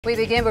We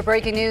begin with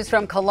breaking news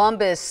from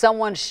Columbus.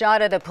 Someone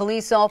shot at a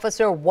police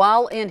officer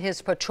while in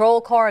his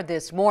patrol car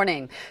this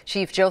morning.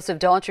 Chief Joseph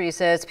Daughtry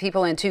says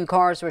people in two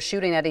cars were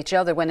shooting at each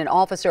other when an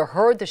officer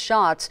heard the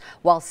shots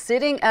while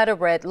sitting at a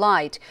red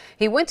light.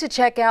 He went to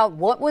check out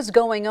what was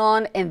going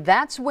on, and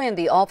that's when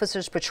the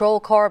officer's patrol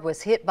car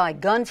was hit by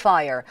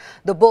gunfire.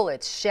 The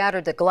bullets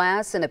shattered the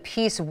glass and a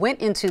piece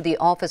went into the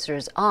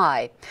officer's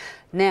eye.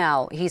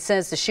 Now, he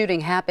says the shooting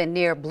happened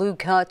near Blue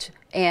Cut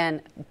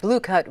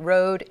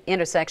Road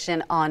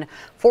intersection on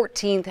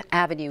 14th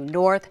Avenue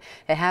North.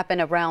 It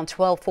happened around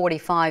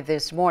 12:45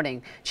 this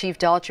morning. Chief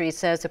Daughtry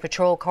says the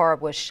patrol car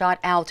was shot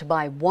out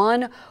by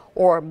one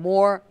or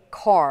more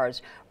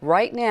cars.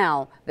 Right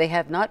now, they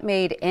have not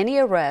made any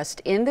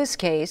arrest in this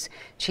case.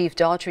 Chief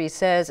Daughtry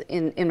says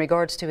in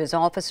regards to his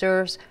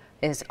officer,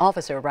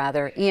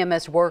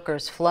 EMS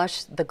workers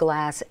flushed the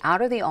glass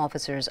out of the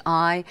officer's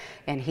eye,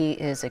 and he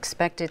is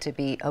expected to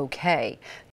be okay.